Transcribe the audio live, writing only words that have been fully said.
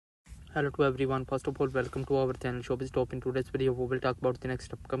Hello to everyone. First of all, welcome to our channel Showbiz Top. In today's video, we will talk about the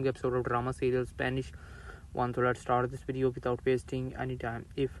next upcoming episode of drama serial Spanish one. So let's start this video without wasting any time.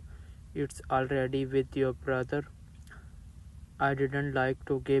 If it's already with your brother, I didn't like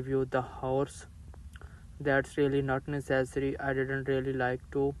to give you the horse. That's really not necessary. I didn't really like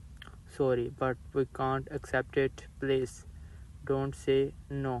to. Sorry, but we can't accept it. Please, don't say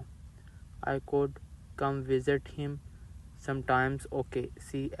no. I could come visit him sometimes. Okay,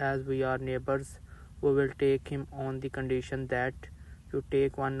 see, as we are neighbors, we will take him on the condition that you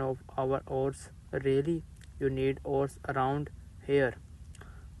take one of our oars. Really? You need oars around here?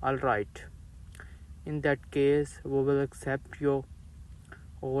 Alright. In that case, we will accept your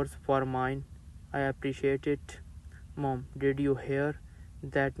oars for mine. I appreciate it. Mom, did you hear?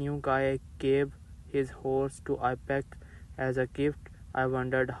 That new guy gave his horse to IPEC as a gift. I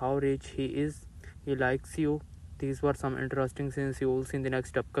wondered how rich he is. He likes you. These were some interesting scenes you will see in the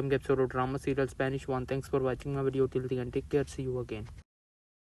next upcoming episode of drama serial Spanish one. Thanks for watching my video till the end. Take care. See you again.